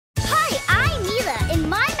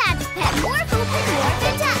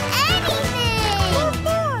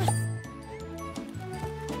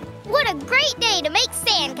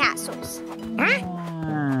sandcastles. Huh?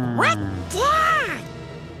 What's that?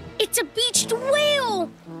 It's a beached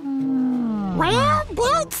whale.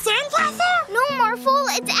 Whale-built sandcastle? No, Morphle,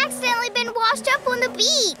 it's accidentally been washed up on the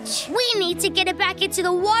beach. We need to get it back into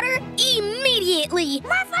the water immediately.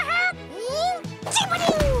 Morphle, help!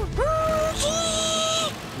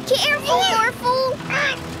 Careful, Morphle.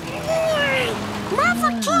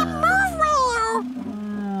 Morphle can't move well.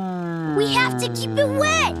 We have to keep it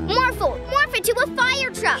wet. Morphle, morph into a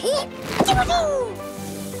fire truck.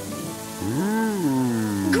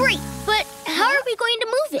 Great, but how are we going to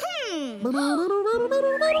move it?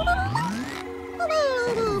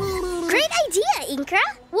 Great idea, Incra.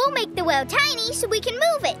 We'll make the whale tiny so we can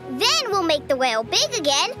move it. Then we'll make the whale big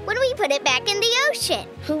again when we put it back in the ocean.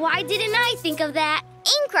 Why didn't I think of that?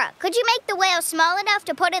 Incra, could you make the whale small enough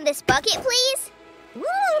to put in this bucket, please?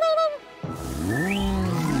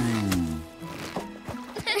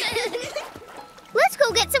 Let's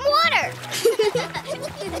go get some water.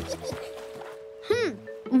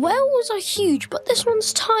 Whales are huge, but this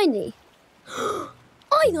one's tiny.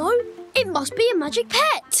 I know. It must be a magic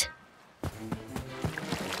pet.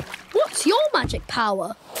 What's your magic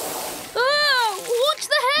power? Oh, watch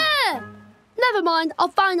the hair! Never mind, I'll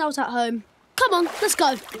find out at home. Come on, let's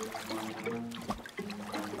go.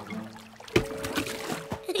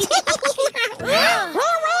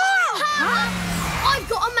 I've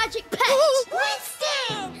got a magic pet!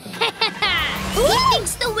 Winston! He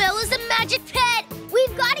thinks the whale is a magic pet.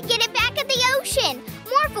 We've got to get it back in the ocean.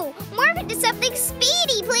 Morphle, morph into something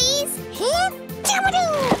speedy, please.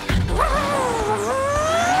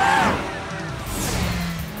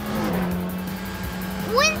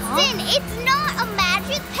 Winston, it's not a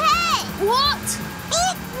magic pet. What?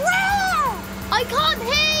 It will. I can't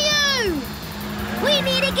hear you! We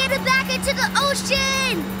need to get it back into the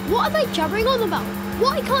ocean. What are they jabbering on about?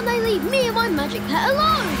 Why can't they leave me and my magic pet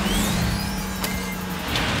alone?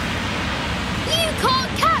 You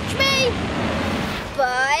can't catch me!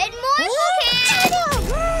 But Morphle can.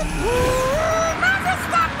 Morphle,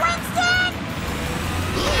 stop, Winston!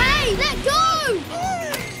 Hey, let go!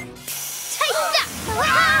 Take that.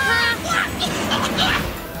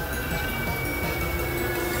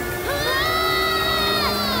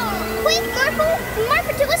 Quick, Morphle, morph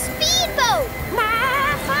into a speedboat.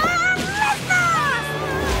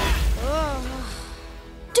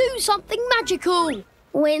 Do something magical!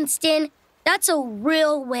 Winston, that's a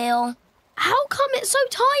real whale. How come it's so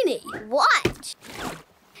tiny? Watch.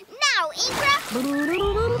 Now, Incra.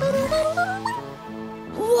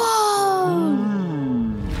 Whoa!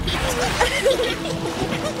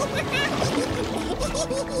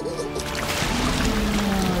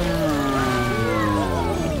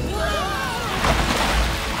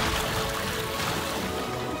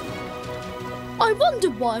 I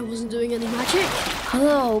wondered why I wasn't doing any magic.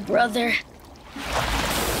 Hello, brother.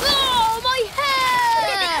 Oh, my hair!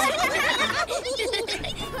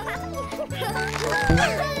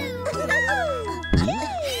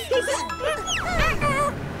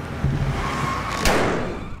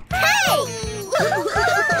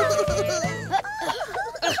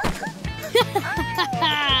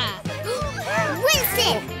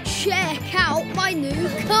 Winston! Check out my new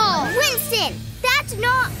car. Winston, that's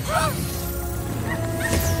not...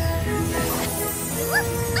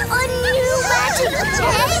 a new magic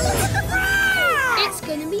pet? It's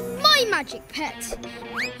gonna be my magic pet.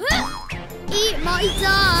 Eat my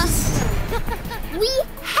dust. We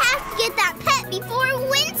have to get that pet before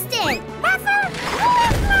Winston.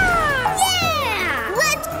 Yeah!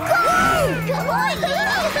 Let's go! Come on,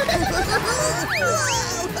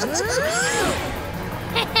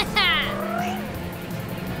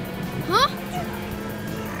 Huh?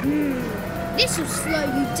 This will slow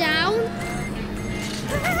you down.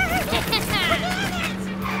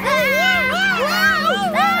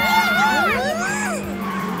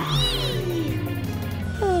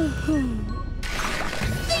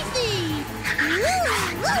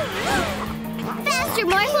 Faster,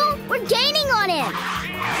 Morphle! We're gaining on him!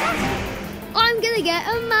 I'm gonna get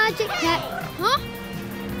a magic pet. Huh?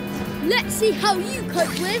 Let's see how you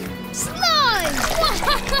cope with slime!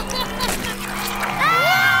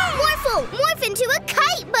 Morphle, morph into a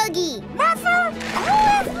kite buggy! Morphle,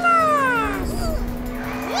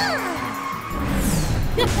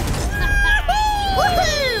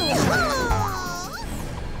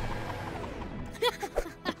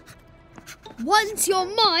 Once you're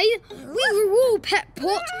mine, we will pet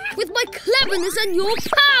pot with my cleverness and your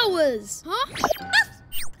powers. Huh?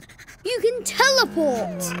 You can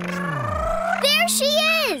teleport. There she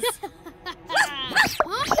is!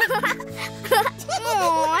 Huh?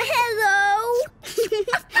 Oh, hello!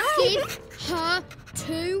 Give her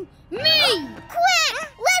to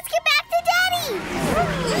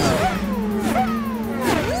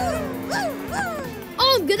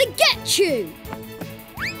you!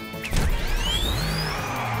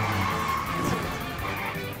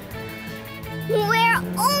 We're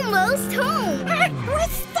almost home. We're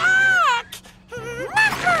stuck!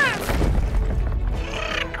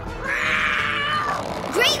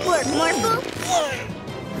 Great work, Morphle.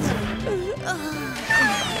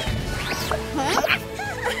 Huh?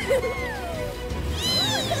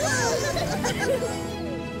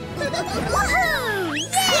 Woohoo!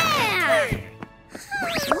 Yeah!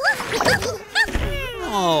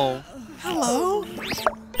 Oh, hello.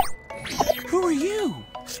 Who are you?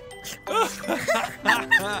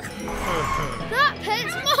 That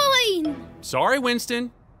pet's mine! Sorry,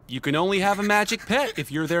 Winston. You can only have a magic pet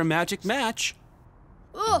if you're their magic match.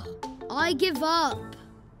 Ugh, I give up.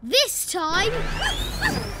 This time...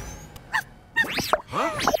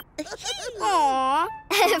 Aww,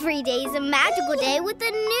 every day's a magical day with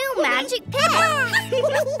a new magic pet.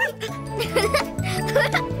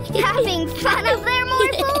 Having fun up there,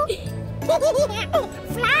 Morphle?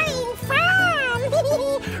 Flying fun!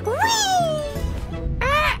 Whee!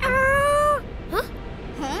 Uh-oh! Huh?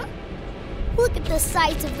 Huh? Look at the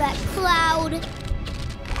size of that cloud.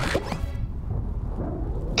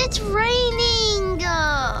 It's raining!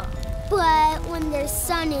 But when there's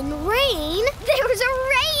sun and rain, there's a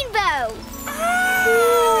rainbow!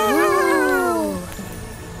 Oh.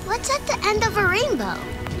 What's at the end of a rainbow?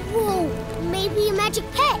 Whoa, maybe a magic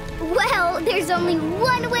pet. Well, there's only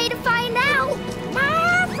one way to find out.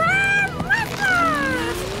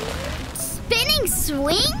 Spinning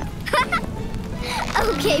swing?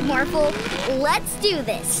 Okay, Morphle, let's do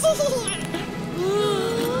this.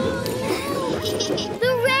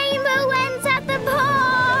 The rainbow ends at the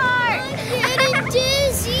park! I'm getting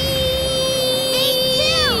dizzy! Me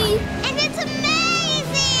too! And it's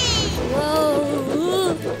amazing!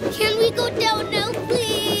 Whoa! Can we go down now,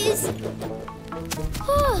 please?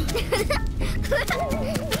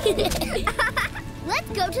 Let's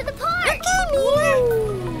go to the park! Okay, Mila!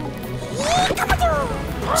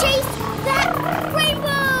 Chase that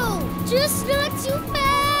rainbow! Just not too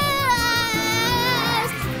fast!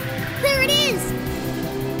 There it is!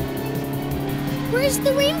 Where's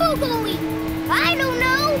the rainbow going? I don't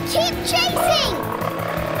know! Keep chasing!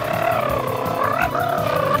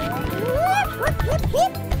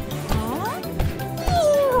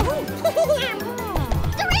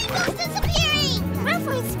 The rainbow's disappearing!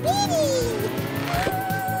 Morphle speeding!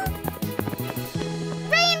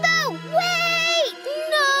 Rainbow, wait!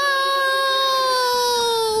 No!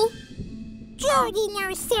 Jordie, no,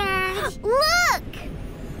 sir! Look!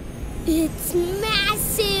 It's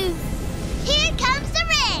massive! Here comes the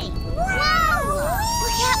rain! Wow!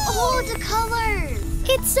 Look at all the colors!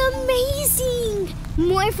 It's amazing!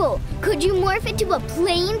 Morphle, could you morph into a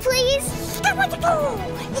plane, please?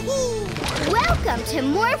 Welcome to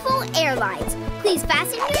Morphle Airlines. Please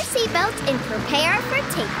fasten your seatbelts and prepare for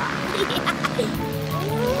takeoff.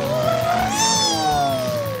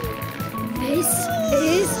 This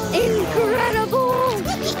is incredible!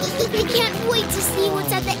 I can't wait to see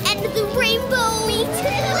what's at the end of the rainbow! Me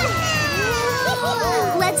too!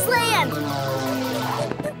 Let's land!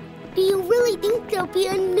 Do you really think there'll be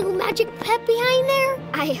a new magic pet behind there?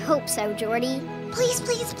 I hope so, Jordie. Please,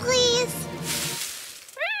 please, please!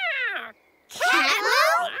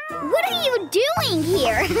 Catmo? What are you doing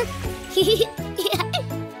here?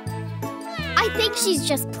 I think she's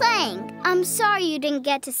just playing. I'm sorry you didn't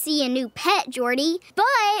get to see a new pet, Jordie,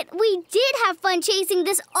 but we did have fun chasing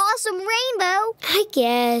this awesome rainbow. I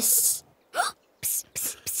guess. Psst,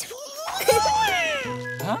 psst, psst.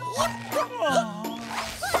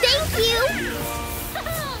 Thank you.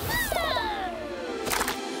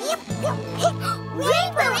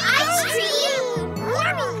 Rainbow ice cream!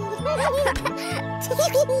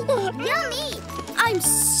 Yummy! I'm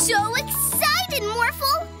so excited,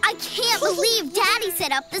 Morphle! I can't believe Daddy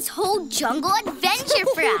set up this whole jungle adventure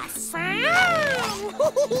for us.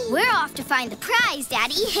 We're off to find the prize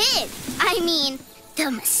Daddy hid. I mean,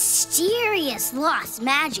 the mysterious lost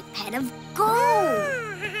magic pet of gold.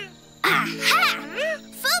 Aha!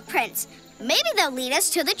 Footprints. Maybe they'll lead us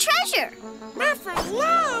to the treasure. Morphle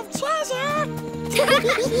love treasure!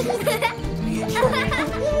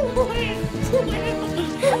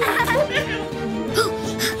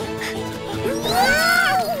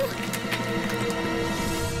 Wow!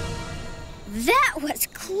 That was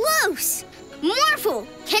close. Morphle,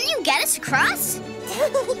 can you get us across?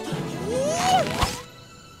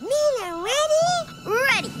 Mila, ready?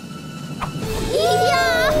 Ready.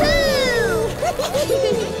 Yahoo!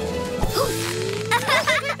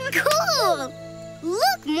 Cool!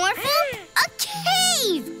 Look, Morphle, a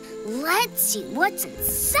cave! Let's see what's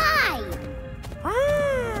inside.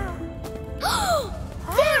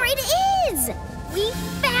 it is! We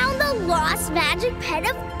found the lost magic pet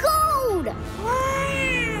of gold!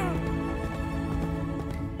 Wow!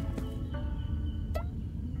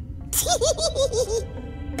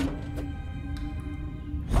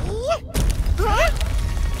 Huh?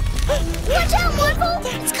 Watch out, Morphle!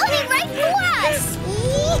 It's coming right for us!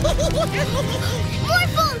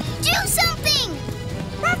 Morphle, do something!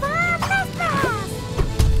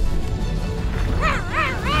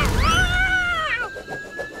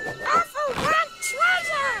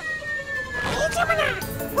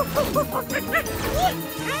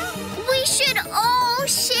 We should all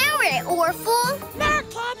share it, Orphle.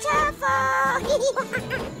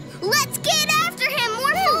 Let's get after him,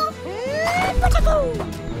 Morphle.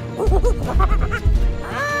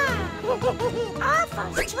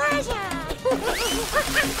 Orphle's treasure.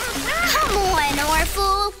 Come on,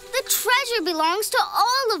 Orphle. The treasure belongs to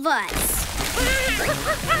all of us.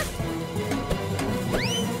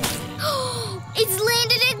 It's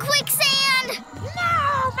landed in quicksand.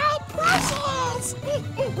 No, my precious.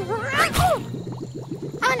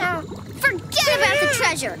 Oh no. Forget about the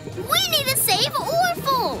treasure. We need to save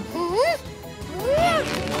Orphle.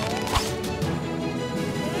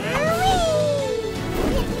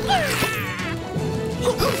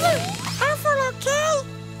 Orphle okay?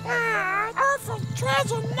 Orphle's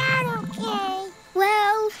treasure not okay.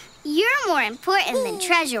 Well, you're more important than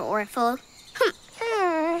treasure, Orphle.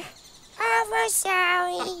 Orphle's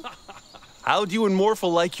sorry. How'd you and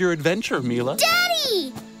Morphle like your adventure, Mila?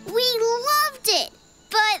 Daddy! We loved it.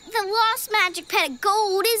 But the lost magic pet of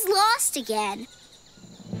gold is lost again.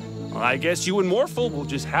 I guess you and Morphle will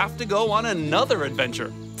just have to go on another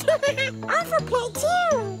adventure. Orphle play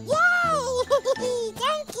too. Yay!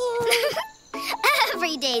 Thank you.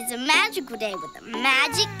 Every day's a magical day with a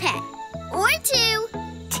magic pet. Or two.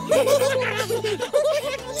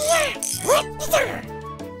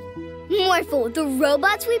 Morphle, the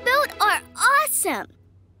robots we built are awesome.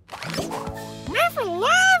 Morphle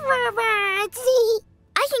love robots.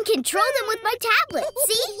 I can control them with my tablet,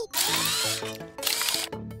 see?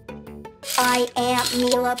 I am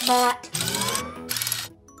Mila Bot.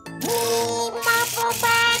 Morphle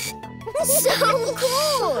Bot. So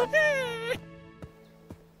cool.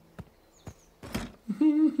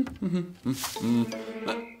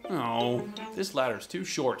 Oh, this ladder's too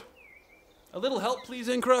short. A little help, please,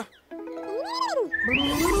 Incra?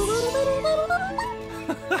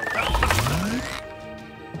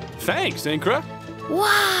 Thanks, Incra.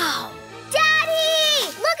 Wow! Daddy!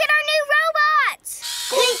 Look at our new robots!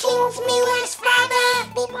 Greetings, Mila's father.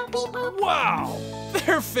 Beeper, beeper. Wow,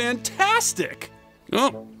 they're fantastic.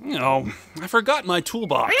 Oh, I forgot my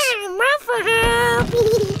toolbox. Morphle help.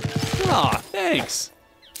 Ah, thanks.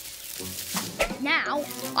 Now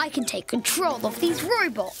I can take control of these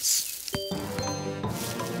robots.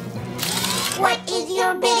 What is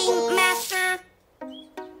your bidding, master?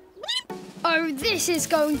 Oh, this is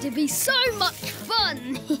going to be so much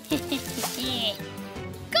fun!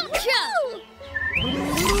 Gotcha!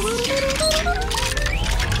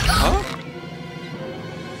 Huh?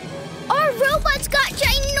 Our robots got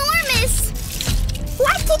ginormous!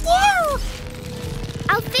 What to do?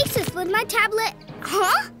 I'll fix this with my tablet.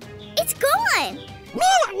 Huh? It's gone!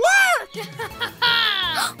 Mila, look!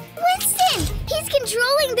 Winston! He's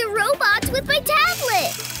controlling the robots with my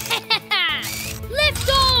tablet! Lift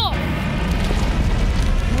off!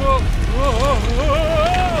 Whoa, whoa,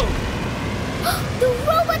 whoa. The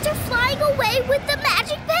robots are flying away with the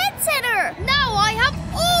Magic Pet Center! Now I have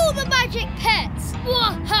all the magic pets!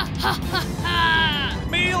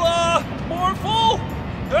 Mila! Morphle!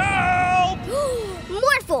 Help!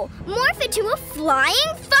 Morphle, morph into a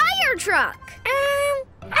flying fire truck!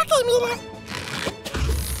 Okay, Mila.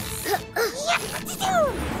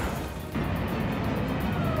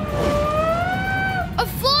 A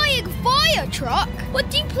flying fire truck? What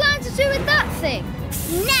do you plan to do with that thing?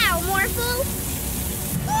 Now, Morphle!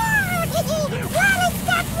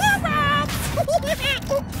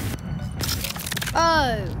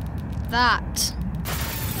 Oh, that.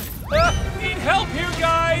 Need help here,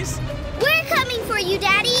 guys! We're coming for you,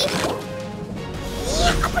 Daddy!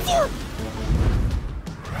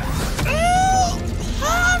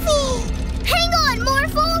 Heavy! Hang on,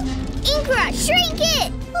 Morphle! Incra, shrink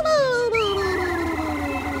it!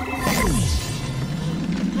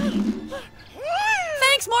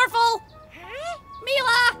 Thanks, Morphle!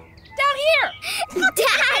 Mila, down here!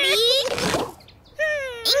 Daddy!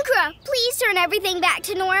 Incra, please turn everything back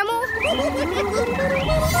to normal.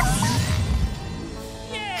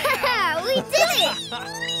 Yeah! We did it!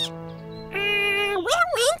 Where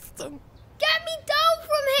Winston? Get me down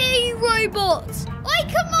from here, you robots! I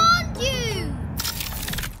command you!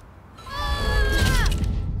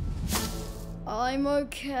 I'm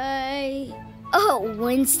okay. Oh,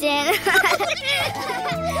 Winston.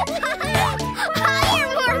 Higher,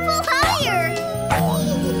 Morphle, higher.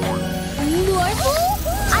 Morphle?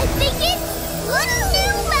 I think it's a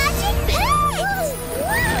new magic pet.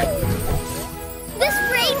 This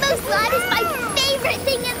rainbow slide is my favorite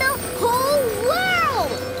thing in the whole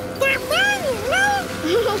world.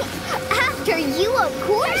 After you, of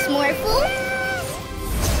course, Morphle.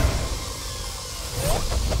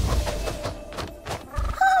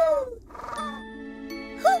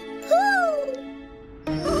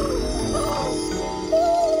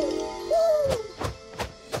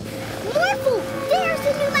 Morphle, there's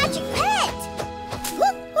the new magic pet!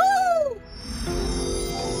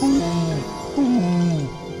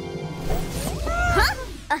 Huh?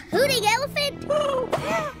 A hooting elephant?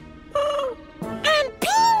 And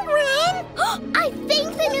penguin! I think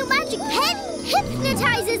the new magic pet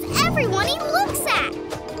hypnotizes everyone he looks at!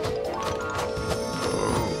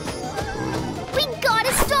 We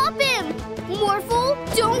gotta stop him! Morphle,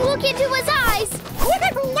 don't look into his eyes!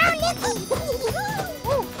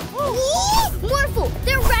 Morphle,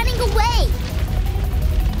 they're running away!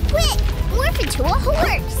 Quick, morph into a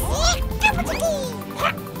horse!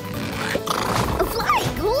 A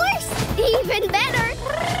flying horse? Even better!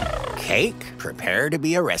 Cake, prepare to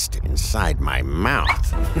be arrested inside my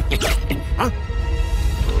mouth. Huh?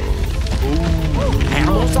 Ooh,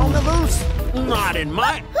 animals on the loose? Not in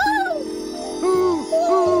my...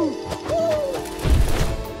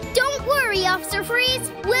 Don't worry, Officer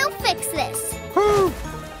Freeze. We'll fix this. Whoa!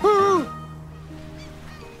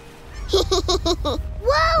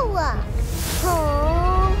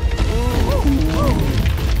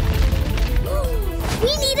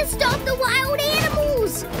 We need to stop the wild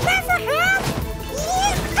animals.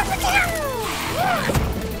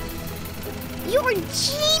 You're a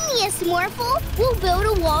genius, Morphle. We'll build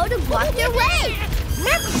a wall to block their way.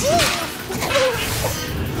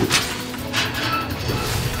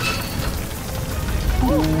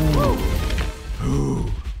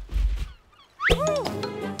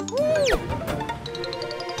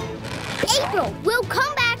 April, we'll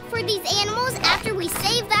come back for these animals after we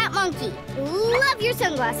save that monkey. Love your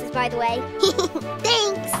sunglasses, by the way.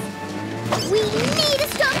 Thanks. We need to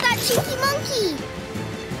stop that cheeky monkey.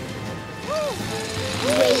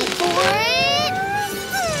 Wait for it.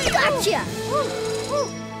 Gotcha.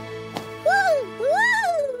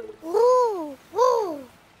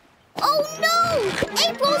 Oh no!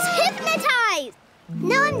 April's hypnotized!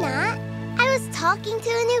 No, I'm not. I was talking to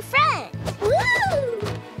a new friend. Woo!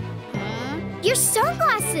 Your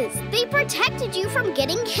sunglasses! They protected you from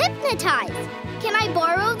getting hypnotized. Can I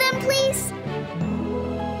borrow them, please?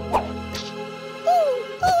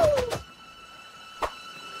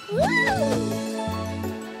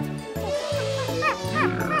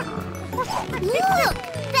 Look!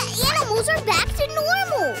 The animals are back to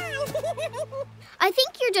normal! I think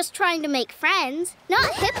you're just trying to make friends,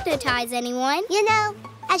 not hypnotize anyone. You know,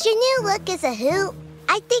 as your new look is a hoot,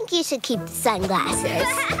 I think you should keep the sunglasses.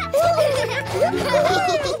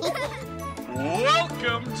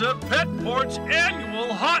 Welcome to Petport's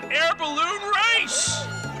annual hot air balloon race!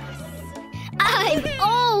 I've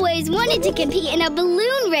always wanted to compete in a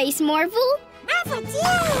balloon race, Morphle. Yay!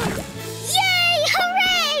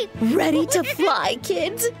 Hooray! Ready to fly,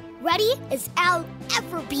 kids? Ready as I'll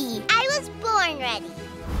ever be. I was born ready.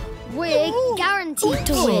 We're guaranteed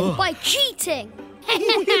to win by cheating.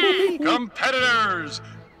 Competitors,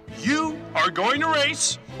 you are going to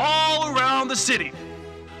race all around the city.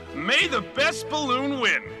 May the best balloon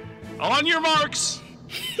win. On your marks.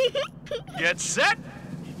 Get set.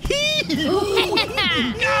 Go!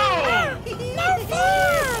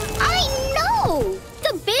 I know!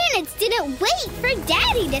 The bandits didn't wait for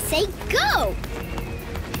Daddy to say go.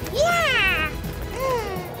 Yeah!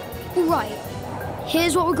 Right.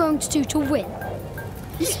 Here's what we're going to do to win.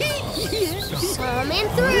 Coming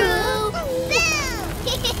through.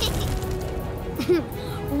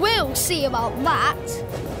 We'll see about that.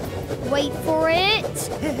 Wait for it.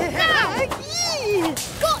 Now!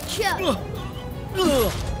 Gotcha!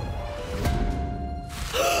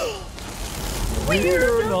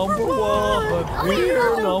 We're number one.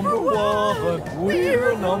 We're number one.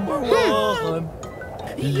 We're number one.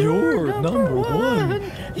 You're number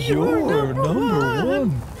one. You're number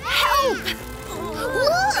one. Help!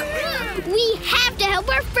 Look! We have to help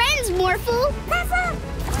our friends, Morphle.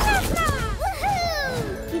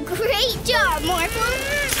 Great job, Morphle.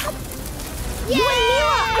 You and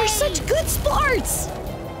Mila are such good sports.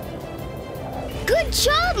 Good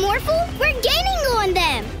job, Morphle. We're gaining on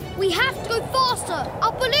them. We have to go faster.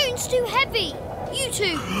 Our balloon's too heavy. You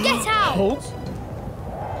two, get out.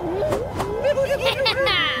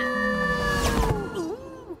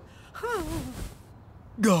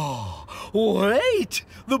 Oh, wait!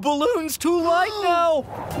 The balloon's too light now!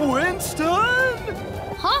 Winston!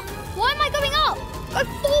 Huh? Why am I going up? Go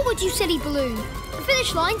forward, you silly balloon. The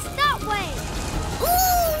finish line's that way.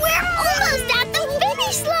 Ooh, we're almost at the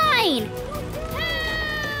finish line!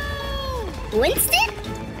 Winston?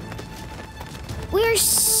 We're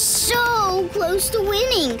so close to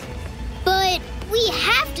winning. But we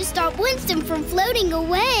have to stop Winston from floating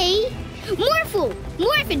away. Morphle,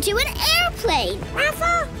 morph into an airplane.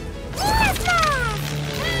 Morphle! Morphle!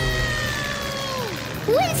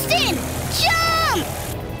 Winston, jump!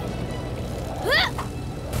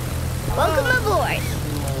 Welcome aboard.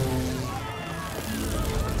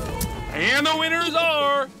 And the winners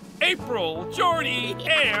are April, Jordie,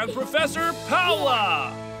 and Professor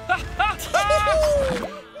Paula.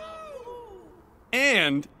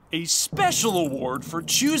 And a special award for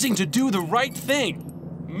choosing to do the right thing.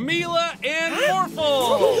 Mila and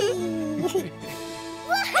Morphle!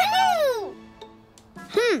 Woohoo!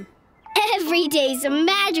 Every day's a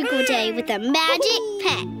magical day with a magic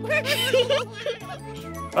pet.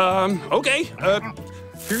 Okay.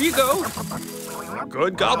 Here you go.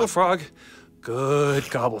 Good gobble frog. Good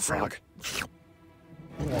gobble frog.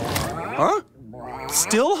 Huh?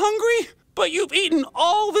 Still hungry? But you've eaten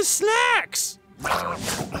all the snacks!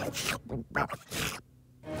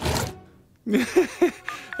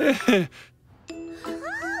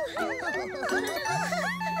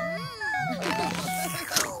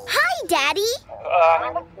 Hi, Daddy.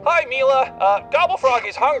 Hi, Mila. Gobble Frog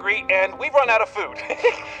is hungry, and we've run out of food.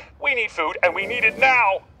 We need food, and we need it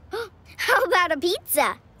now. How about a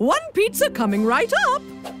pizza? One pizza coming right up.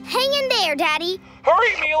 Hang in there, Daddy.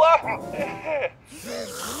 Hurry, Mila!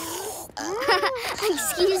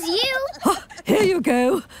 Excuse you. Here you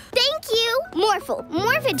go. Thank you. Morphle,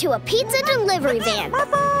 morph into a pizza delivery van.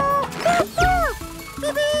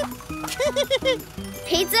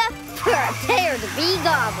 Pizza, prepare to be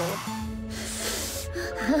gobbled.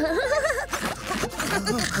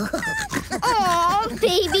 Aw,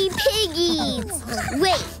 baby piggies.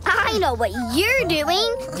 Wait, I know what you're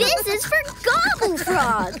doing. This is for Gobble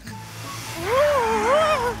Frog.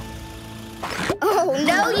 Oh,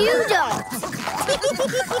 no, you don't.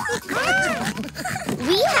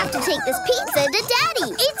 We have to take this pizza to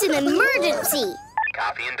Daddy. It's an emergency.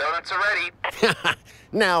 Coffee and donuts are ready.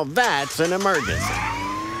 Now that's an emergency.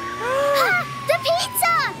 The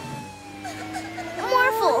pizza!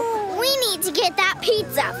 Morphle, we need to get that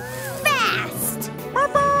pizza fast.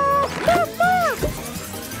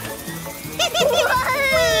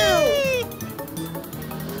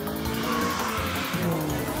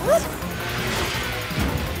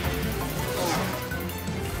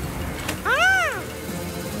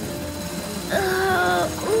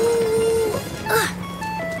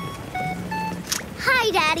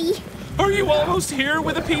 Hi, Daddy. Are you almost here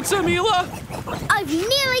with a pizza, Mila? I've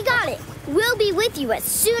nearly got it. We'll be with you as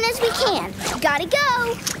soon as we can. Gotta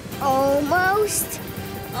go. Almost.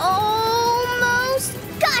 Almost.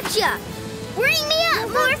 Gotcha. Bring me up,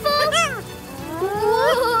 Morphle.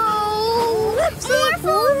 Whoa.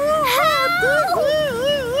 Morphle, help!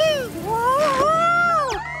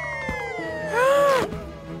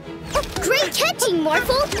 Great catching,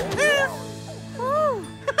 Morphle.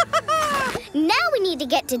 Now we need to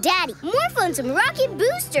get to Daddy. Morphle and some rocket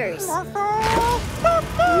boosters.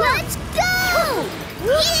 Let's go!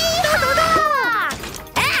 Yeehaw!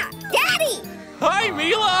 Ah, Daddy! Hi,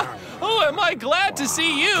 Mila! Oh, am I glad to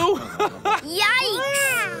see you!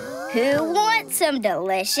 Yikes! Who wants some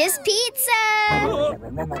delicious pizza?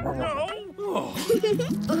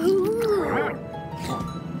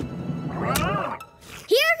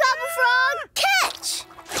 Here, Gobble Frog, catch!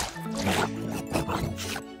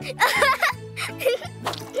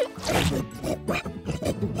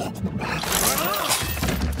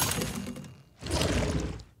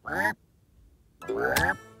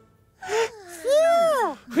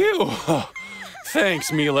 Phew!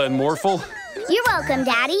 Thanks, Mila and Morphle. You're welcome,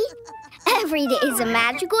 Daddy. Every day is a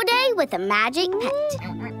magical day with a magic pet.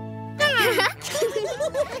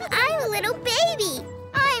 I'm a little baby.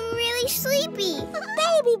 I'm really sleepy.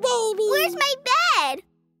 Baby. Where's my bed?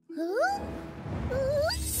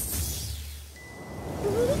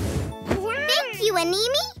 Thank you,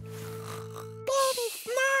 Animi. Baby's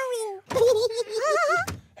snoring.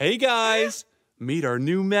 Hey, guys. Meet our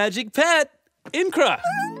new magic pet, Incra.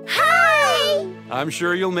 Hi! I'm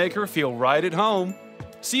sure you'll make her feel right at home.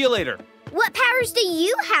 See you later. What powers do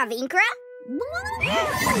you have, Incra?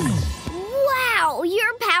 Wow,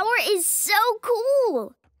 your power is so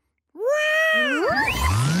cool. Whoa!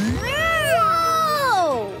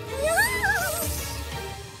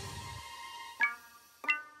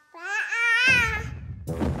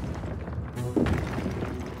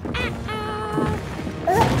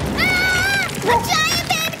 giant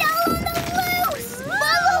baby doll on the loose!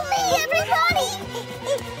 Follow me, everybody!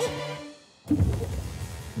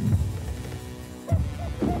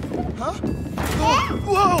 Huh?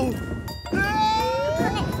 Whoa!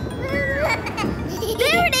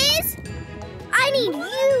 There it is! I need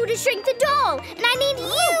you to shrink the doll, and I need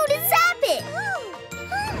you to zap it!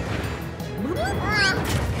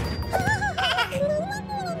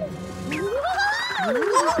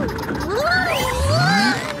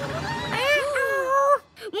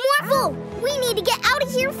 Morphle, we need to get out of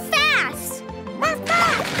here fast!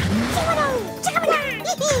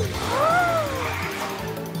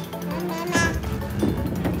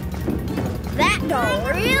 That doll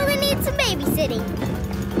really needs some babysitting.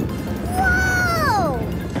 Whoa!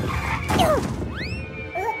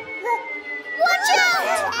 Watch out!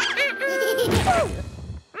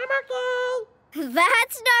 I'm okay.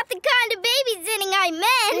 That's not the kind of babysitting I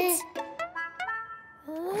meant.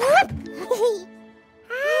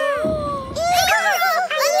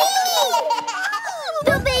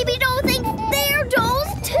 The baby doll thinks they're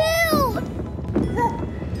dolls too.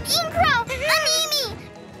 Incra, Animi,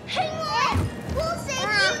 hang on. We'll save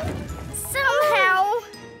you. Somehow.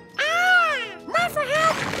 Morphle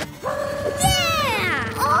help! Yeah!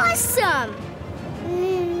 Awesome!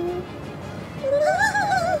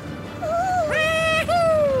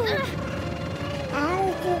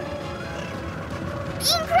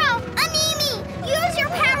 Incra, Animi, use your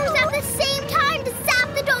powers at the same time to zap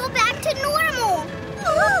the doll back to normal.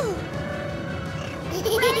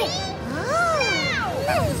 Ready?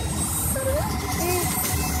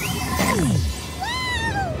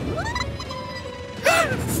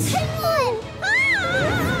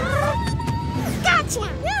 Gotcha!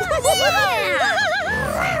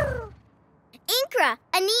 Incra,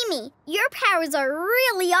 Animi, your powers are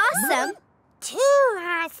really awesome. Too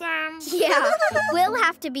awesome. Yeah, we'll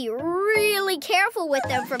have to be really careful with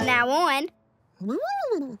them from now on.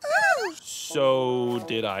 So,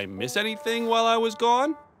 did I miss anything while I was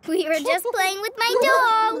gone? We were just playing with my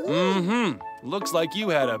doll. Mm-hmm. Looks like you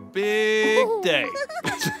had a big day.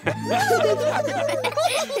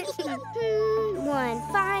 One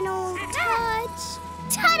final touch.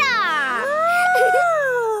 Ta-da!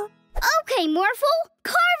 Okay, Morphle,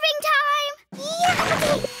 carving time!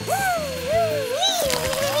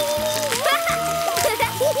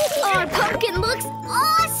 Our pumpkin looks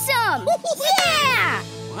awesome! Yeah!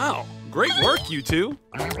 Wow, great work, you two.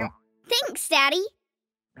 Thanks, Daddy.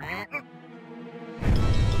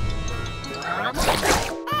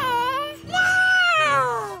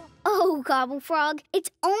 Oh, Gobble Frog, it's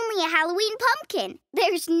only a Halloween pumpkin.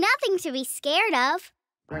 There's nothing to be scared of.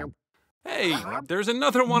 Hey, there's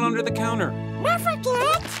another one under the counter. Don't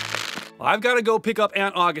forget. I've got to go pick up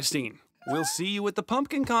Aunt Augustine. We'll see you at the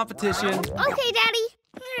pumpkin competition. Okay, Daddy.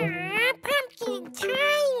 Pumpkin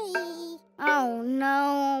tiny. Oh,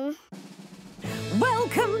 no.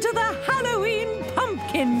 Welcome to the Halloween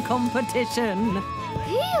pumpkin competition.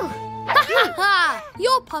 Phew. Ha ha ha!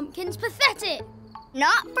 Your pumpkin's pathetic.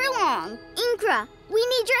 Not for long. Incra, we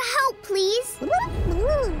need your help, please.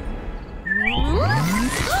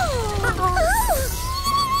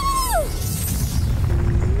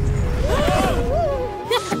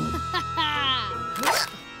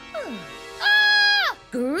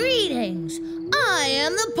 Greetings! I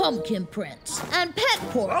am the Pumpkin Prince, and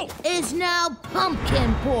Petport is now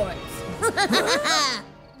Pumpkin Port.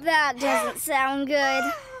 That doesn't sound good.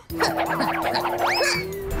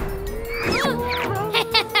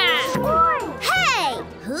 Hey!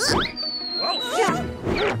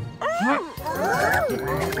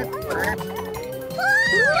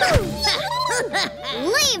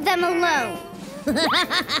 Leave them alone.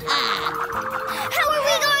 How are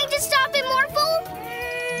we going to stop it, Morphle?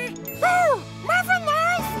 Morphle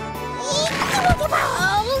knows.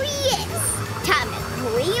 Oh, yes. Time to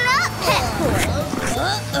clean up Petport.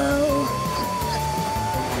 Uh-oh.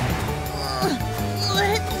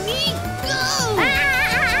 Let me go!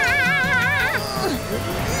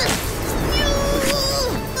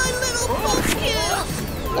 My little pumpkin!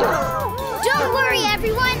 Don't worry,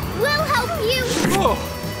 everyone. We'll help you.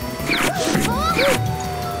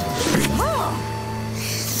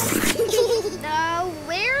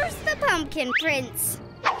 Where's the Pumpkin Prince?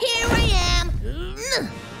 Here I am!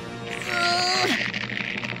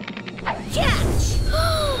 Catch!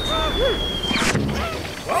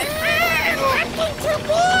 Pumpkin too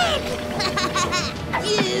big.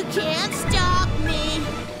 You can't stop me!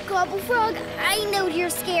 Gobble Frog, I know you're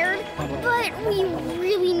scared, but we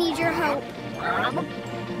really need your help.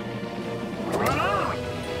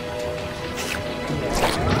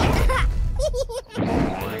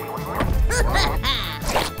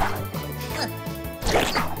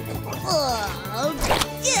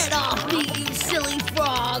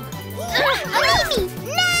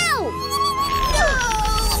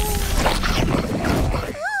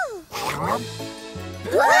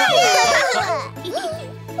 job!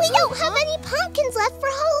 We don't have any pumpkins left for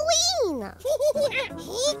Halloween.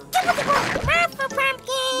 Morphle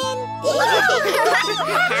pumpkin!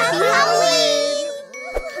 Happy Halloween!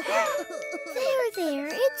 There,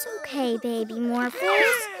 it's okay, baby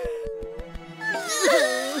Morphles.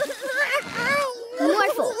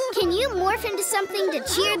 Morphle, can you morph into something to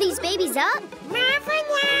cheer these babies up?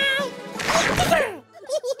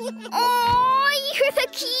 Oh, you're the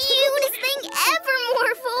cutest thing ever,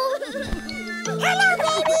 Morphle! Hello,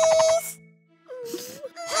 babies!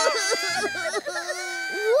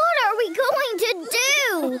 What are we going to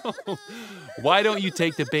do? Why don't you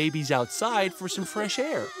take the babies outside for some fresh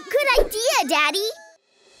air? Good idea, Daddy.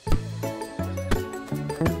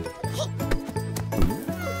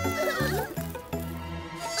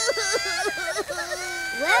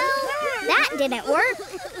 Well, that didn't work.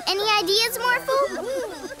 Any ideas, Morphle?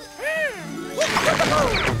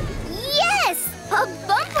 Yes! A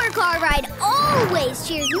bumper car ride always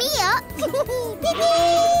cheers me up.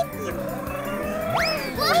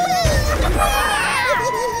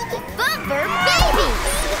 Bumper babies!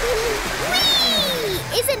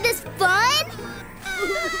 Whee! Isn't this fun?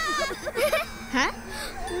 Huh?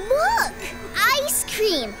 Look! Ice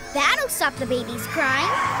cream! That'll stop the babies crying.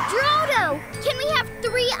 Drodo, can we have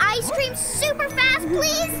 3 ice creams super fast,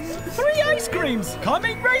 please? 3 ice creams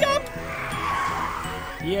coming right up!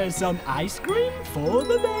 Here's some ice cream for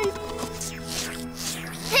the baby.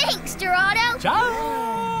 Thanks, Drodo!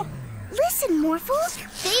 Ciao! Listen, Morphle,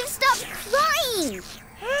 they've stopped crying!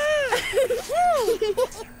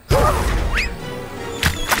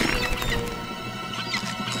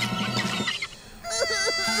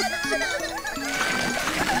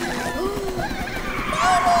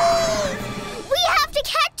 We have to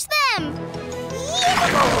catch them!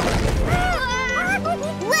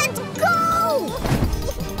 Let's go!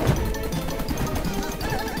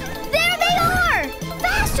 There they are!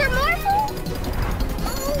 Faster, Morphle!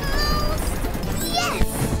 Almost! Yes!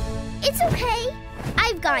 It's okay.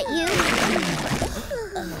 I've got you.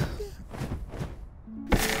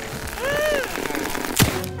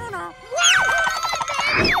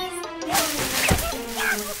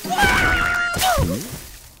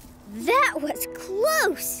 That was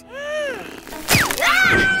close.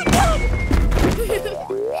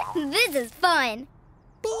 This is fun.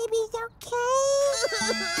 Baby's okay?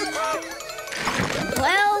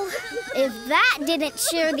 Well, if that didn't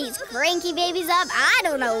cheer these cranky babies up, I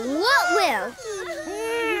don't know what will.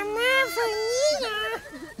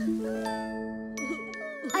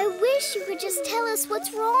 I wish you could just tell us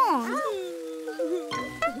what's wrong.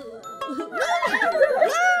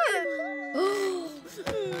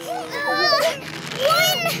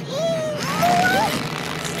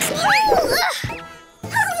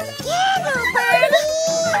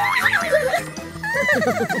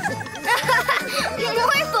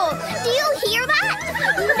 Morphle, do you hear that?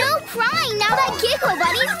 No crying now that Gecko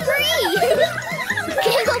Buddy's free.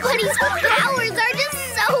 Gecko Buddy's powers are just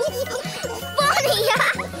so funny.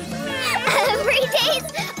 Every day's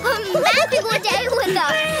a magical day with a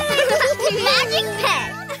magic pet.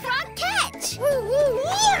 Frog catch.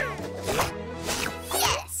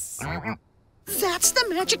 Yes. That's the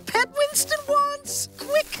magic pet Winston wants!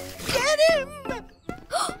 Quick, get him!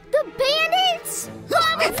 The bandits!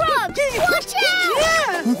 Gobble Frog! Watch out!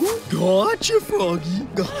 Yeah! Gotcha, Froggy.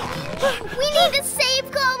 We need to save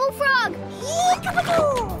Gobble Frog!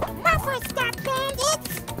 Morphle, stop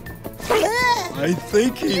bandits! I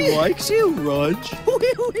think he likes you, Rudge.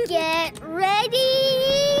 Get ready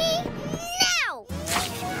now!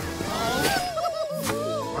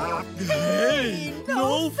 Hey,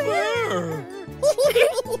 no fair!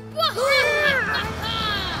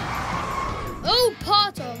 Oh,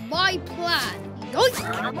 part of my plan.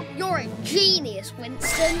 Yoink! You're a genius,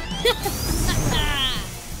 Winston.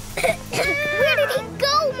 Where did he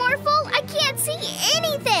go, Morphle? I can't see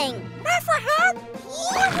anything.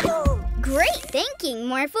 Great thinking,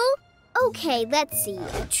 Morphle. Okay, let's see.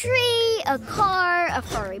 A tree, a car, a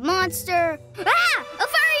furry monster. Ah! A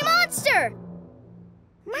furry monster!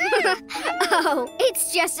 Oh,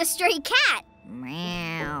 it's just a stray cat.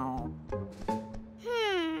 Meow.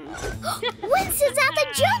 Winston's at the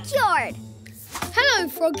junkyard. Hello,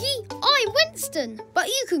 Froggy. I'm Winston, but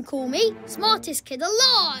you can call me smartest kid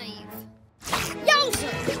alive. Yowza!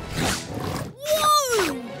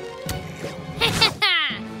 Whoa!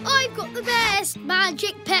 I've got the best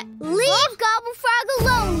magic pet. Leave Gobble Frog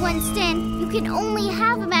alone, Winston. You can only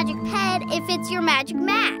have a magic pet if it's your magic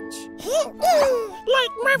match.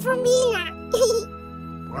 Like Morphle Mila.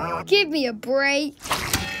 Give me a break.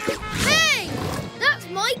 Hey! That's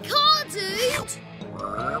my car, dude!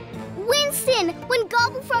 Winston! Winston! When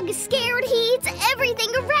Gobble Frog is scared, he eats everything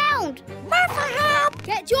around! Morphle, help!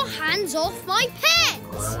 Get your hands off my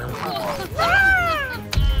pets!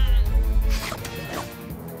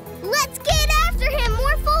 Let's get after him,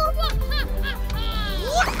 Morphle!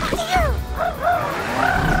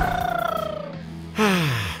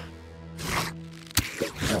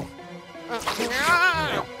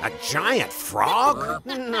 A giant frog?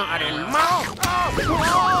 Not in my...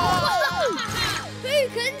 Who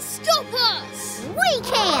can stop us? We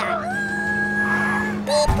can!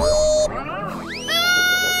 Beep, beep.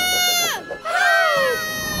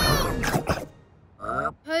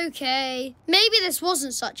 Okay, maybe this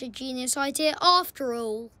wasn't such a genius idea after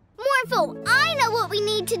all. Morphle, I know what we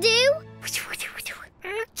need to do.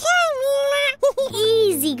 Okay, Mila.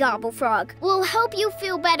 Easy, Gobble Frog. We'll help you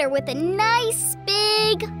feel better with a nice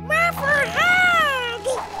big Morphle hug.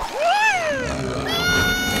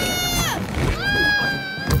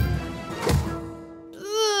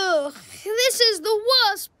 Ugh, this is the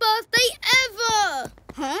worst birthday ever!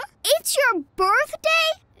 Huh? It's your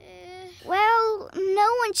birthday? Well,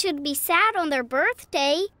 no one should be sad on their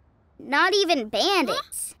birthday. Not even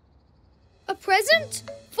bandits. A present?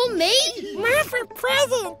 For me? Morphle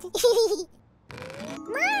present.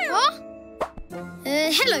 Huh?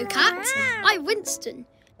 Hello, cat. I'm Winston.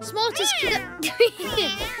 Smartest kid.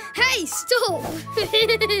 Hey, stop!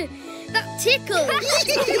 That tickles.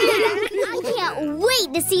 I can't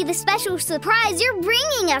wait to see the special surprise you're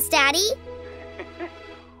bringing us, Daddy.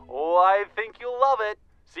 Oh, I think you'll love it.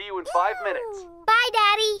 See you in 5 minutes. Bye,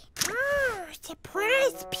 Daddy. Oh,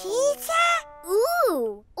 surprise pizza?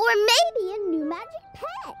 Ooh, or maybe a new magic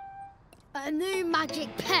pet. A new magic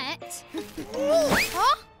pet?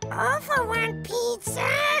 Huh? Awful want pizza.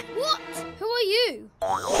 What? Who are you?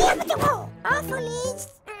 Awful is,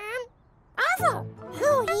 Awful. Who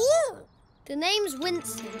are you? The name's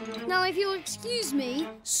Winston. Now, if you'll excuse me,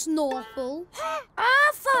 Snorkel.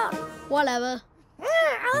 Awful. Whatever.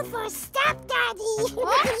 Awful, stop, Daddy.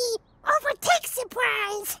 Awful, take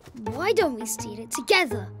surprise. Why don't we steal it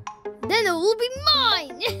together? Then it will be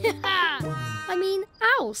mine. I mean,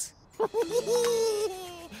 ours.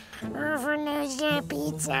 Awful knows your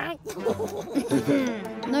pizza.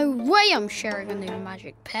 No way I'm sharing a new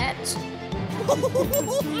magic pet.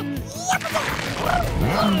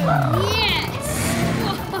 Yes!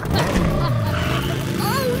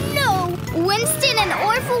 Oh no! Winston and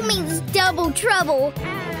Morphle means double trouble.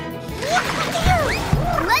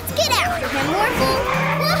 Let's get after him, Morphle.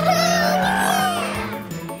 Woohoo!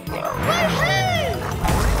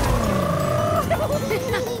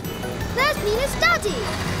 There's Mila's daddy.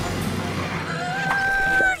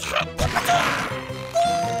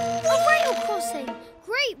 A rail crossing.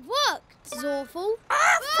 Great work, Zorful.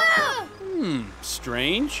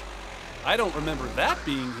 Strange. I don't remember that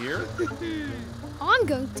being here. I'm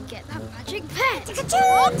going to get that magic pet.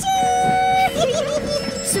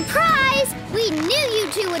 Surprise! We knew you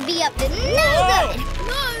two would be up to no good.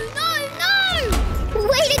 No!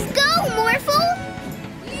 Way to go, Morphle!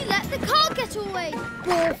 You let the car get away,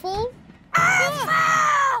 Morphle.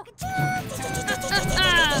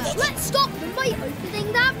 Let's stop them by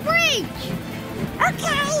opening that bridge.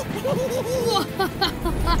 Okay.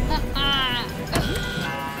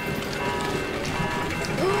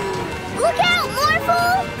 Look out,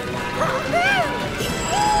 Morphle!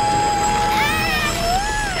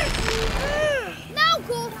 Now,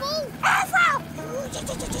 Gorfle!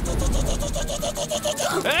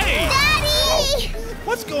 Hey! Daddy!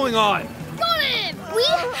 What's going on? Got him! We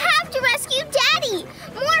have to rescue Daddy!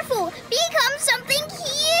 Morphle, become something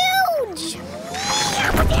huge!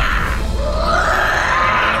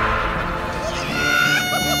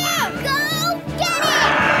 Go get it!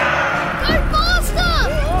 Go faster!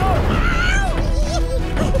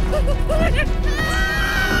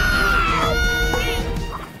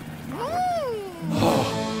 Oh,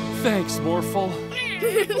 thanks, Morphle.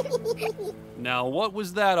 Now, what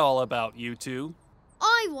was that all about, you two?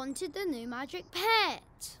 I wanted the new magic pet.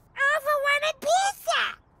 Awful wanted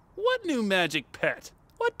pizza. What new magic pet?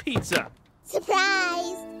 What pizza?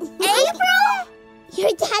 Surprise. April?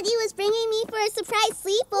 Your daddy was bringing me for a surprise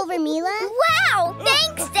sleepover, Mila. Wow!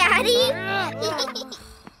 Thanks, Daddy!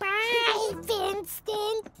 Bye,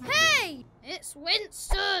 Winston. Hey! It's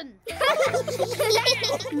Winston!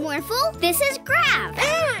 Morphle, this is Graf.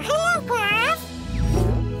 Hello, Graf.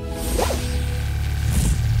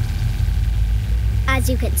 As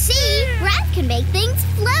you can see, Graf can make things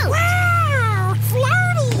float. Wow,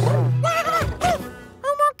 floaty.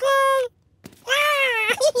 I'm okay.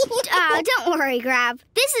 Don't worry, Graf.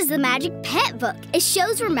 This is the Magic Pet Book. It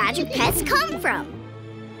shows where magic pets come from.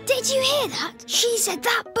 Did you hear that? She said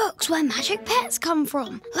that book's where magic pets come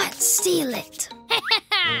from. Let's steal it.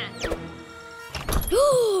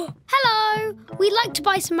 Hello. We'd like to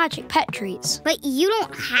buy some magic pet treats. But you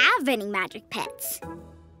don't have any magic pets.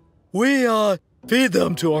 We, feed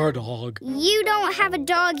them to our dog. You don't have a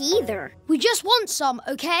dog either. We just want some,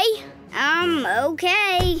 okay?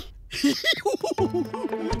 Okay.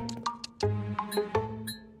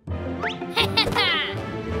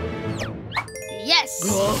 Yes.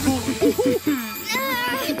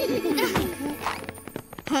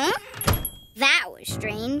 Huh? That was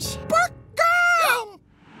strange.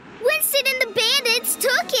 Winston and the bandits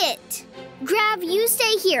took it. Grav, you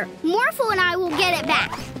stay here. Morphle and I will get it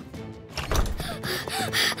back.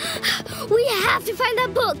 We have to find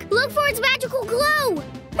that book. Look for its magical glow.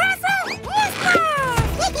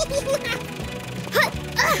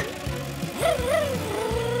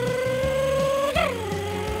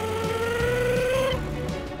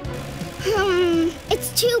 It's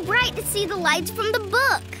too bright to see the lights from the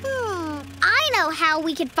book. I know how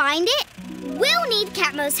we could find it. We'll need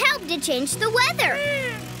Catmo's help to change the weather.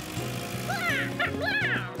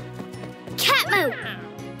 Catmo,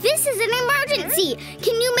 this is an emergency.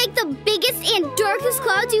 Can you make the biggest and darkest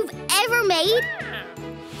clouds you've ever made?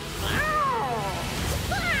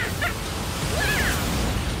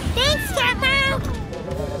 Thanks, Catmo.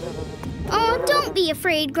 Oh, don't be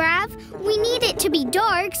afraid, Grav. We need it to be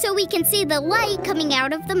dark so we can see the light coming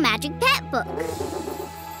out of the magic pet book.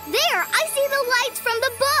 There, I see the lights from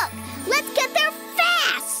the book. Let's get there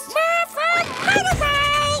fast.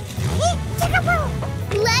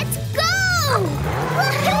 Let's go!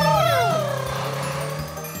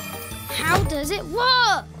 How does it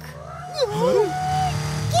work?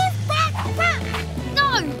 Give back the book. No,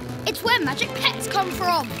 it's where magic pets come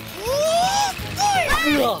from.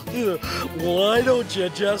 Why don't you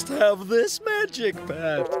just have this magic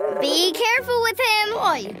pet? Be careful with him.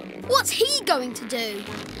 Why? What's he going to do?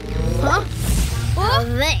 Huh?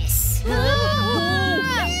 This.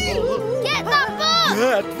 Get that book!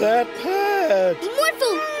 Get that pet!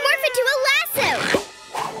 Morphle, morph into a lasso!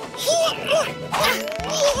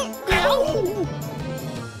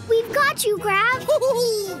 We've got you, Grav.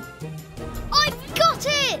 I've got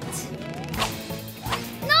it!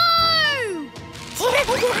 No!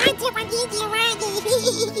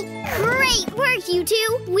 Great work, you two.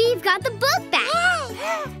 We've got the book back.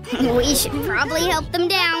 We should probably help them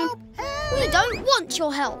down. We don't want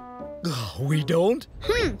your help. We don't?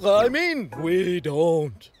 I mean, we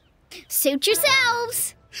don't. Suit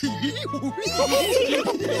yourselves. The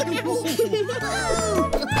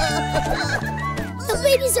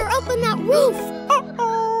babies are up on that roof.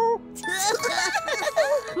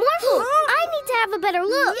 Morphle, I need to have a better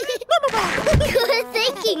look. Good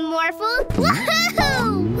thinking, Morphle.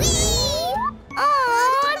 Whoa! Whee!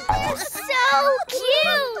 Aw, they're so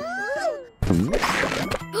cute.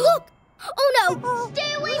 Look! Oh no!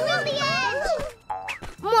 Stay away from the edge!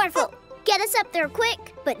 Morphle, get us up there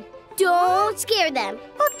quick, but don't scare them.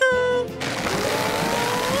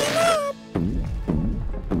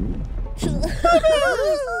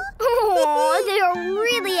 Oh, they're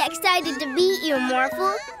really excited to meet you,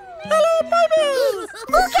 Morphle. Hello, babies!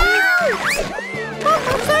 Look out!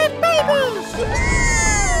 Morphle said babies!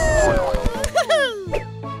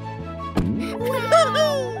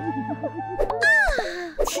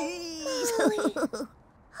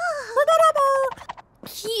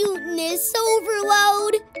 Cuteness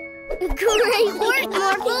overload. Great work,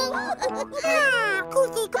 Morphle.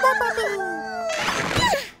 Cookie, come on, baby.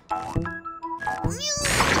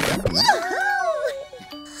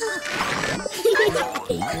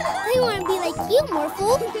 I want to be like you,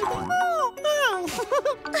 Morphle.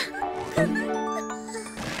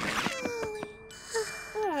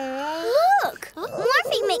 Look,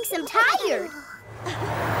 Morphe makes them tired.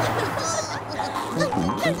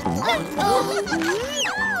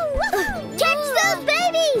 Catch those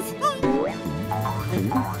babies!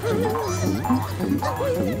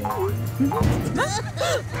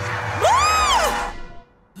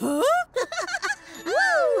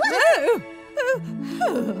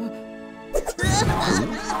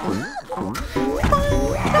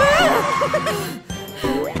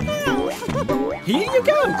 Here you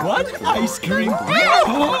go, one ice cream. Aw,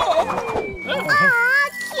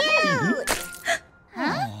 cute!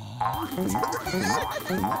 Huh?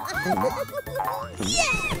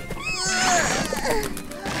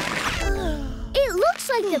 It looks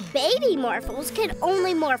like the baby Morphles can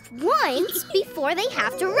only morph once before they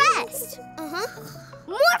have to rest.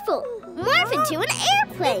 Morphle, morph into an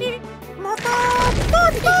airplane.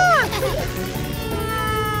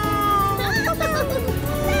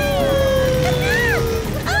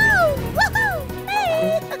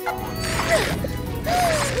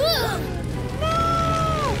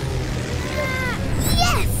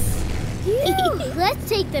 Yes! Let's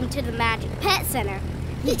take them to the Magic Pet Center.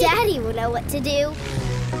 Daddy will know what to do.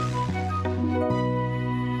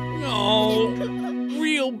 Oh,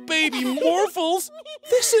 real baby Morphles?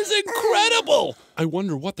 This is incredible! I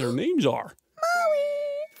wonder what their names are. Lily.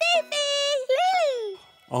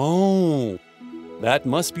 Oh, that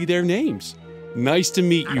must be their names. Nice to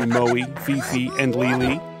meet you, Moe, Fifi, and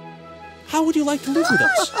Lily. How would you like to live with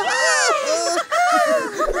us?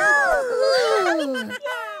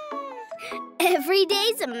 Every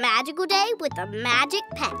day's a magical day with a magic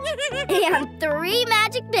pet. And 3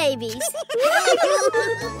 magic babies.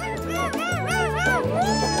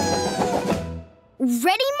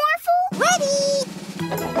 Ready, Morphle? Ready.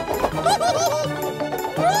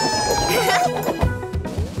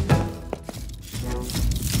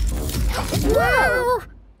 Whoa!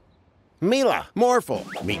 Mila, Morphle,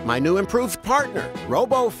 meet my new improved partner,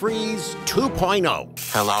 Robo-Freeze 2.0.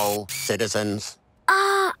 Hello, citizens.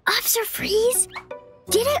 Officer Freeze?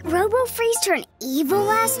 Didn't Robo-Freeze turn evil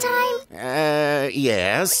last time?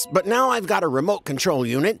 Yes, but now I've got a remote control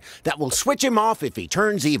unit that will switch him off if he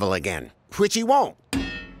turns evil again, which he won't.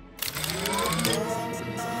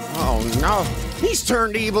 Oh no, he's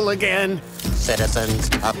turned evil again. Citizens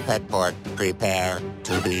of Petport, prepare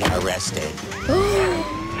to be arrested.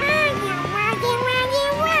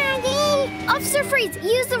 Officer Freeze,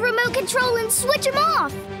 use the remote control and switch him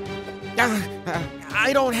off.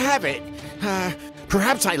 I don't have it.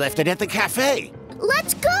 Perhaps I left it at the cafe.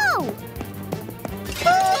 Let's go!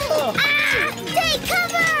 Take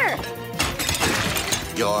cover!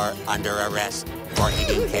 You're under arrest for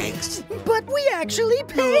eating cakes. But we actually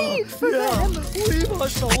paid for them. Leave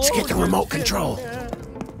us alone. Let's get the remote control.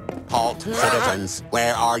 Halt, citizens.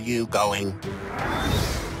 Where are you going?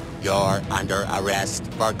 You're under arrest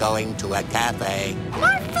for going to a cafe.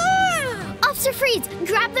 Officer Freeze,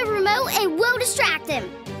 grab the remote and we'll distract him.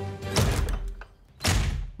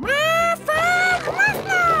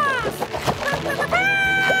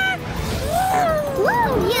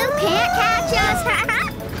 Woo, you can't catch us.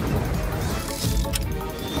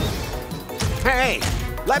 Hey,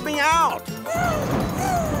 let me out.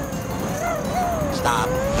 Stop.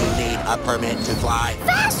 You need a permit to fly.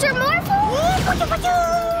 Faster, Morphle!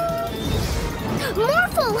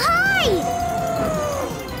 Morphle, hide!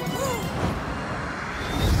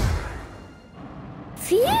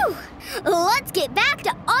 Phew! Let's get back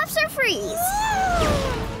to Officer Freeze.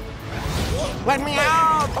 Let me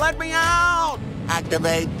out! Let me out!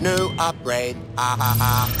 Activate new upgrade. Ah ha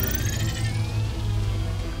ha.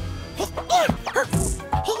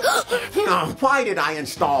 Oh, why did I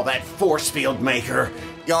install that force field maker?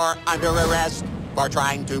 You're under arrest for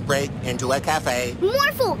trying to break into a cafe.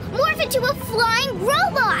 Morphle, morph into a flying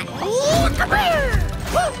robot! Come here!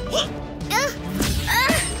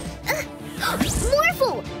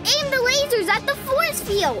 Morphle, aim the lasers at the force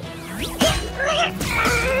field!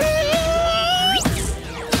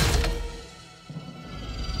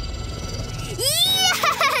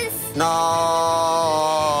 Yes!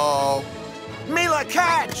 No! Mila,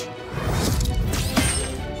 catch!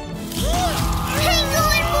 Hang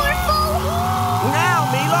on, Morphle! Now,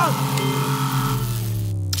 Mila!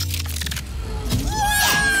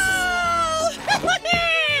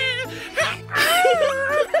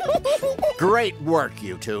 Great work,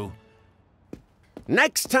 you two.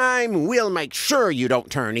 Next time, we'll make sure you don't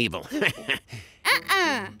turn evil.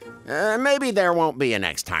 Maybe there won't be a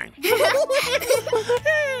next time. 2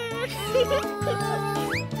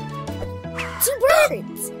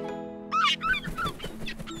 birds!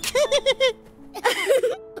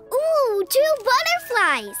 Ooh, 2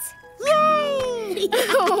 butterflies! Yay!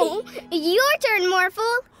 Oh, your turn,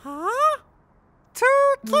 Morphle. Huh? 2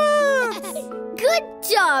 kids! Good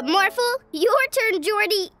job, Morphle. Your turn,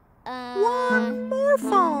 Jordie. 1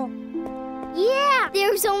 Morphle. Yeah,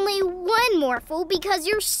 there's only 1 Morphle because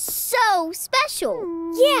you're so special.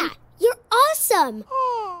 Yeah, you're awesome.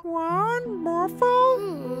 1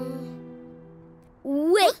 Morphle?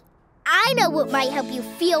 Wait, I know what might help you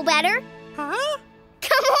feel better. Huh?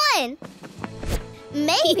 Come on.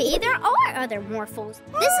 Maybe there are other Morphles.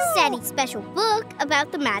 This is Daddy's special book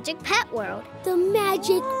about the magic pet world. The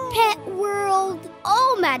magic pet world.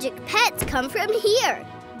 All magic pets come from here.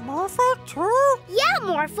 Morphle too? Yeah,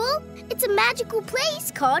 Morphle. It's a magical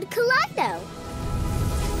place called Kaleido.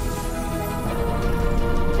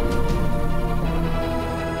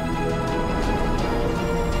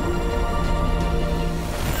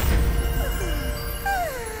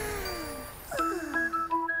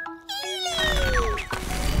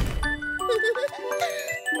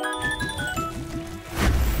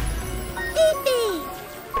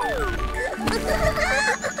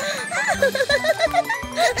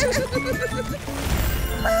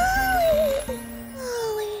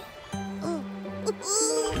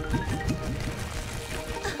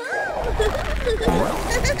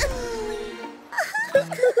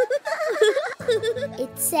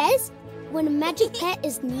 It says, when a magic pet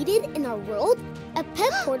is needed in our world, a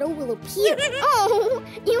pet portal will appear. Oh,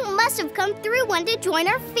 you must have come through one to join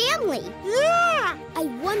our family. Yeah! I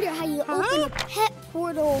wonder how you open a pet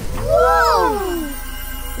portal. Whoa!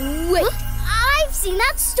 Wait, I've seen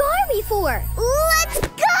that star before. Let's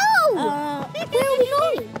go! Where are we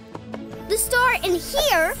going? The star in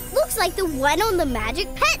here looks like the one on the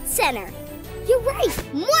Magic Pet Center. You're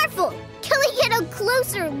right, Morphle. Can we get a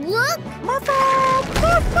closer look? Morphle!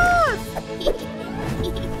 Morph, morph!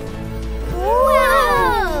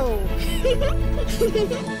 Whoa!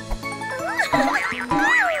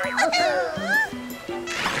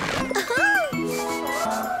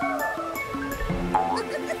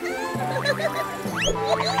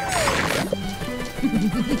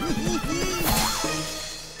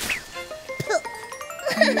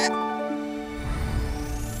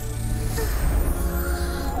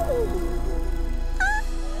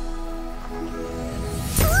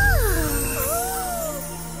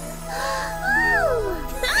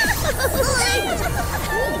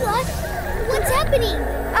 What's happening?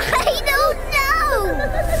 I don't know!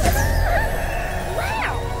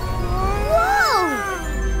 Wow! Whoa!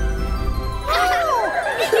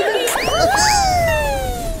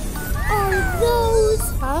 Are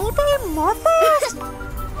those baby morphers?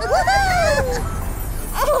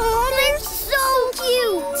 Oh, they're so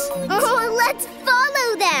cute! Oh, let's follow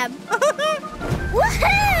them!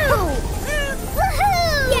 Woohoo!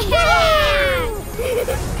 Woohoo! Yeah!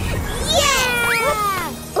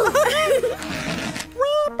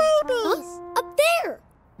 Where are babies? Up there.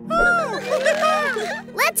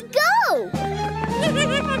 Let's go!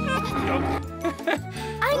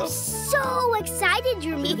 I'm so excited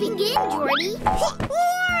you're moving in, Jordie.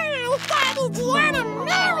 Daddy Deanna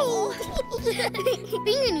married.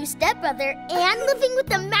 Being a new stepbrother and living with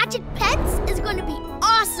the magic pets is going to be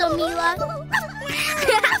awesome, Mila.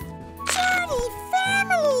 Jordie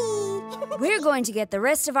family! We're going to get the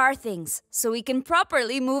rest of our things so we can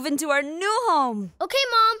properly move into our new home. Okay,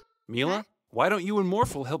 Mom. Mila, why don't you and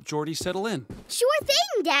Morphle help Jordie settle in? Sure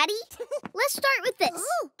thing, Daddy. Let's start with this.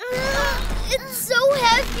 It's so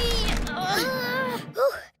heavy.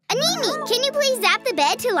 Animi, can you please zap the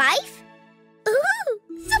bed to life?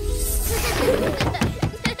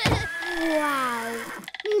 Wow.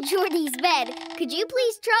 Jordie's bed. Could you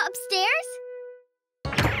please trot upstairs?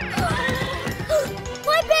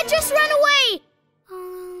 My bed just ran away!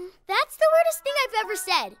 That's the weirdest thing I've ever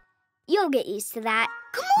said. You'll get used to that.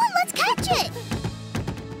 Come on, let's catch it!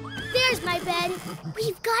 There's my bed.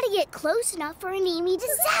 We've got to get close enough for Animi to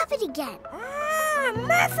zap it again.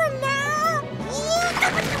 Morphle now!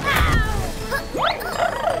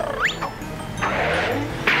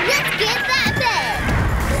 Let's get that bed!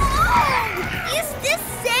 Whoa! Is this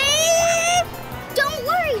safe? Don't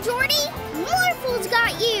worry, Jordie. Morphle's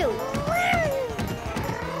got you.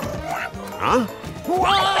 Huh?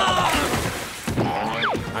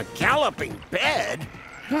 A galloping bed?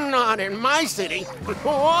 Not in my city.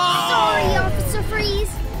 Sorry, Officer Freeze.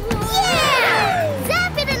 Yeah!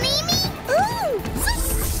 Zap it, Animi! Ooh!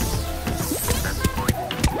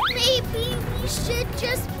 Maybe we should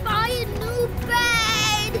just buy a new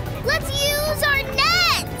bed. Let's use our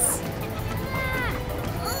nets.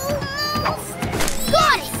 Almost.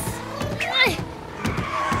 Got it!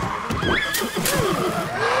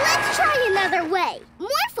 Let's try another way.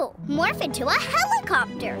 Morphle, morph into a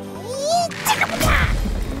helicopter.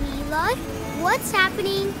 Mila, what's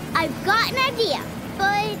happening? I've got an idea,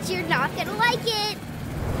 but you're not gonna like it.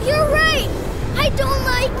 You're right! I don't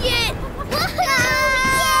like it!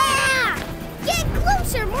 Yeah! Get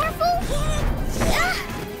closer, Morphle!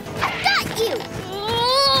 I've got you!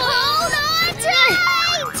 Hold on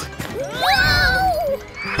tight! Whoa!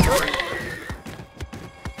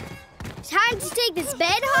 Time to take this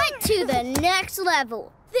bed hunt to the next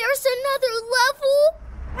level. There's another level?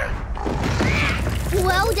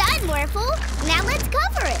 Well done, Morphle. Now let's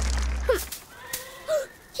cover it.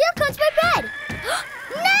 Here comes my bed.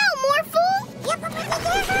 Now, Morphle!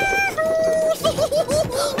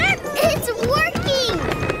 It's working!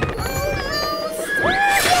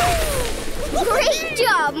 Great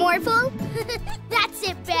job, Morphle. That's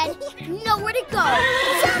it, bed. Nowhere to go.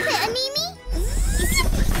 Stop it, Animi.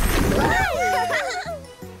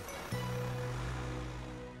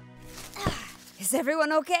 Is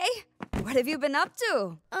everyone okay? What have you been up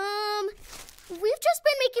to? We've just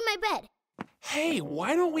been making my bed. Hey,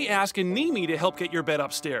 why don't we ask Animi to help get your bed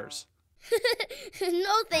upstairs?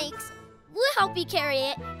 No thanks. We'll help you carry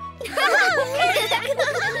it.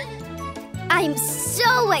 I'm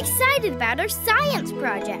so excited about our science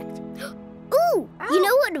project. Ooh, you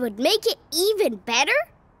know what would make it even better?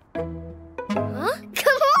 Huh?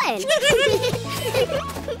 fun!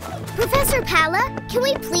 Professor Pala, can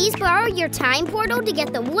we please borrow your time portal to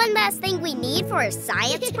get the one last thing we need for our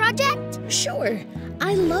science project? Sure.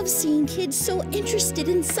 I love seeing kids so interested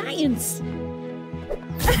in science.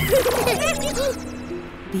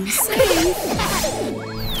 Be safe.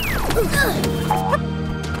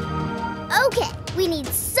 Okay, we need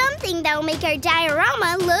something that will make our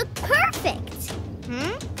diorama look perfect.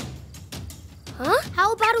 Huh?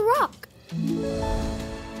 How about a rock?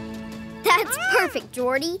 That's perfect,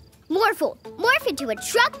 Jordie. Morphle, morph into a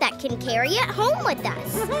truck that can carry it home with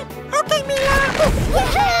us. Okay, Mila.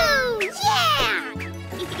 Woohoo! Yeah!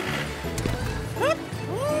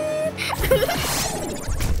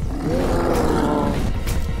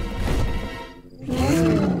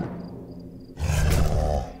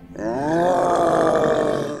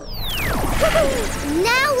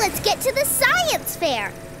 Now let's get to the science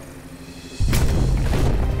fair.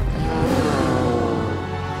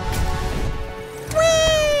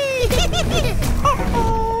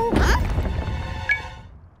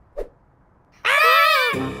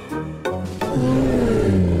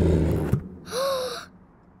 Huh?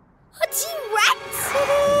 A T-Rex?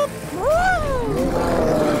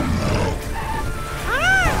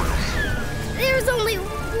 There's only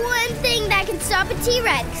one thing that can stop a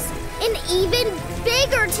T-Rex. An even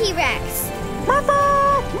bigger T-Rex. Morph,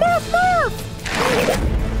 morph, morph.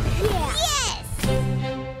 Yes!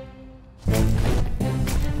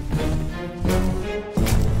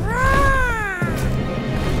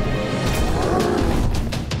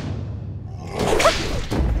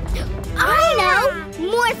 I know!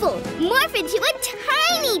 Morphle, morph into a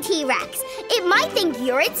tiny T-Rex. It might think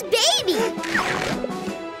you're its baby.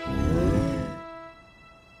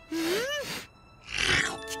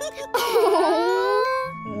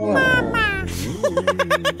 Mama.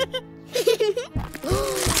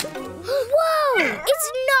 Whoa! It's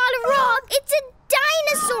not a rock! It's a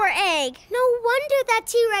dinosaur egg! No wonder that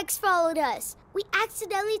T-Rex followed us. We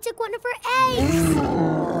accidentally took one of her eggs.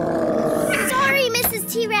 Sorry, Mrs.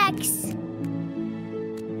 T-Rex.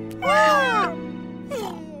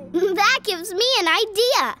 That gives me an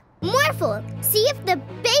idea. Morphle, see if the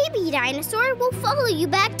baby dinosaur will follow you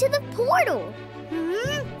back to the portal.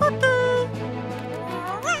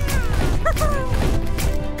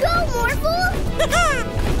 Go, Morphle!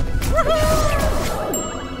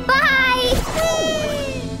 Bye!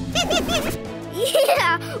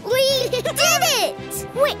 Yeah, we did it!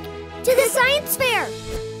 Quick, to the science fair!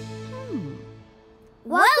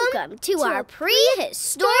 Welcome to our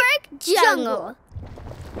prehistoric jungle.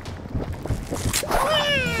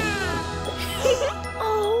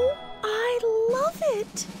 Oh, I love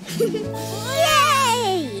it.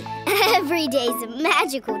 Yay! Every day's a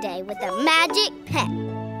magical day with a magic pet.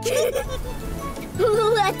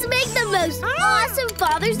 Let's make the most awesome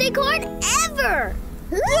Father's Day card ever!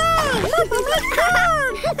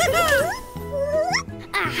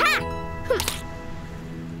 Aha!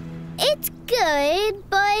 It's good,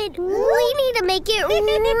 but we need to make it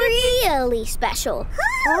really special.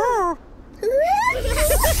 Oh,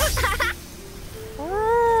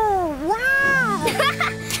 wow!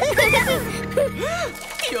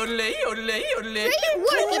 Yodel, yodel, yodel. Great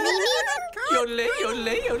work, Mimi. Yodel,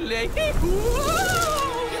 yodel, yodel.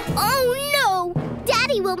 Oh no!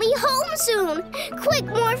 Daddy will be home soon. Quick,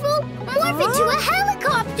 Morphle, morph into a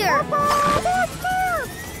helicopter.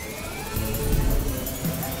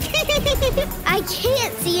 I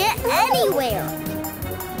can't see it anywhere.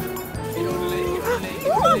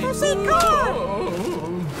 Prophecy car!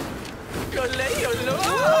 Yodel, yodel.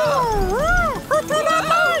 Who to the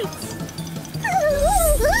lights?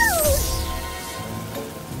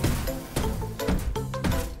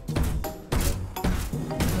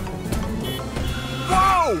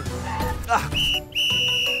 Whoa!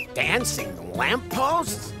 Dancing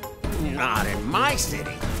lampposts? Not in my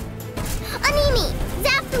city. Animi,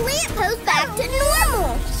 zap the lamppost back to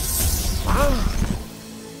normal.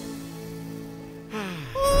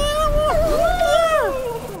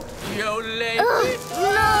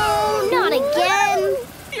 No, not again.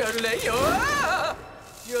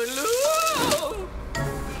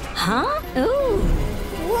 Huh? Ooh.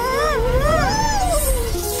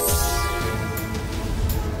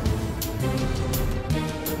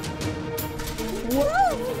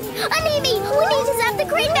 Animi, we need to zap the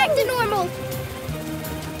crane back to normal.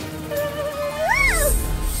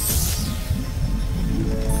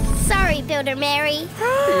 Sorry, Builder Mary.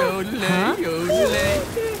 Huh?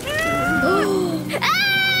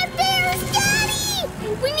 Ah, there's Daddy!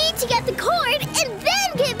 We need to get the cord and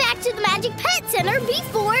then get back to the Magic Pet Center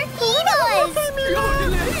before he does.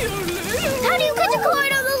 How do you get the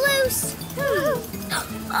cord on the loose?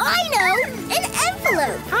 Oh,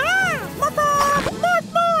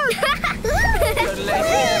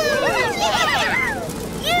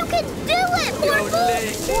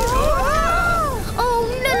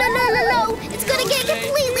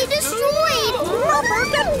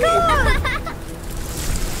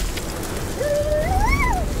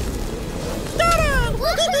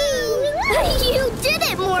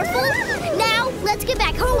 get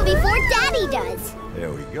back home before Daddy does.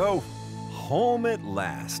 There we go. Home at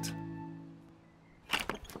last.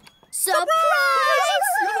 Surprise!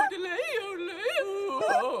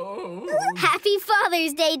 Happy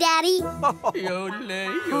Father's Day, Daddy.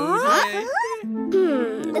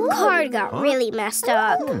 The card got really messed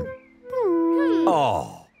up.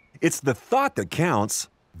 Oh, it's the thought that counts.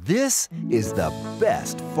 This is the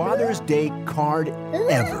best Father's Day card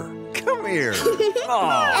ever. Come here.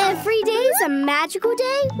 Aw. Every day's a magical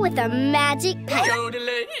day with a magic pet.